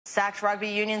Sacked rugby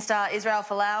union star Israel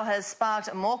Folau has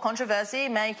sparked more controversy,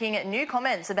 making new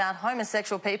comments about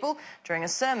homosexual people during a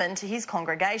sermon to his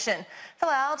congregation.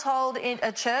 Folau told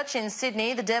a church in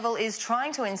Sydney the devil is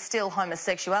trying to instill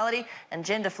homosexuality and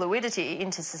gender fluidity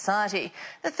into society.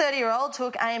 The 30-year-old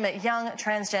took aim at young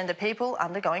transgender people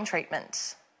undergoing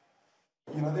treatment.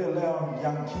 You know, they're allowing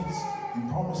young kids in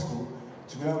primary school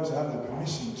to be able to have the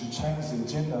permission to change their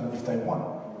gender if they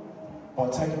want, by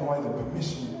taking away the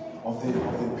permission of their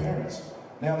parents.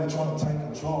 Now they're trying to take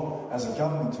control as a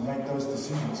government to make those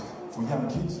decisions for young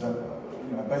kids that,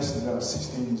 you know, basically that are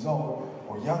 16 years old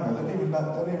or younger. They don't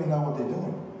even know what they're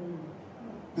doing.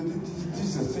 But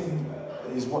this is the thing,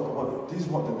 this is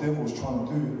what the devil is trying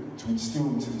to do to instill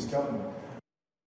into this government.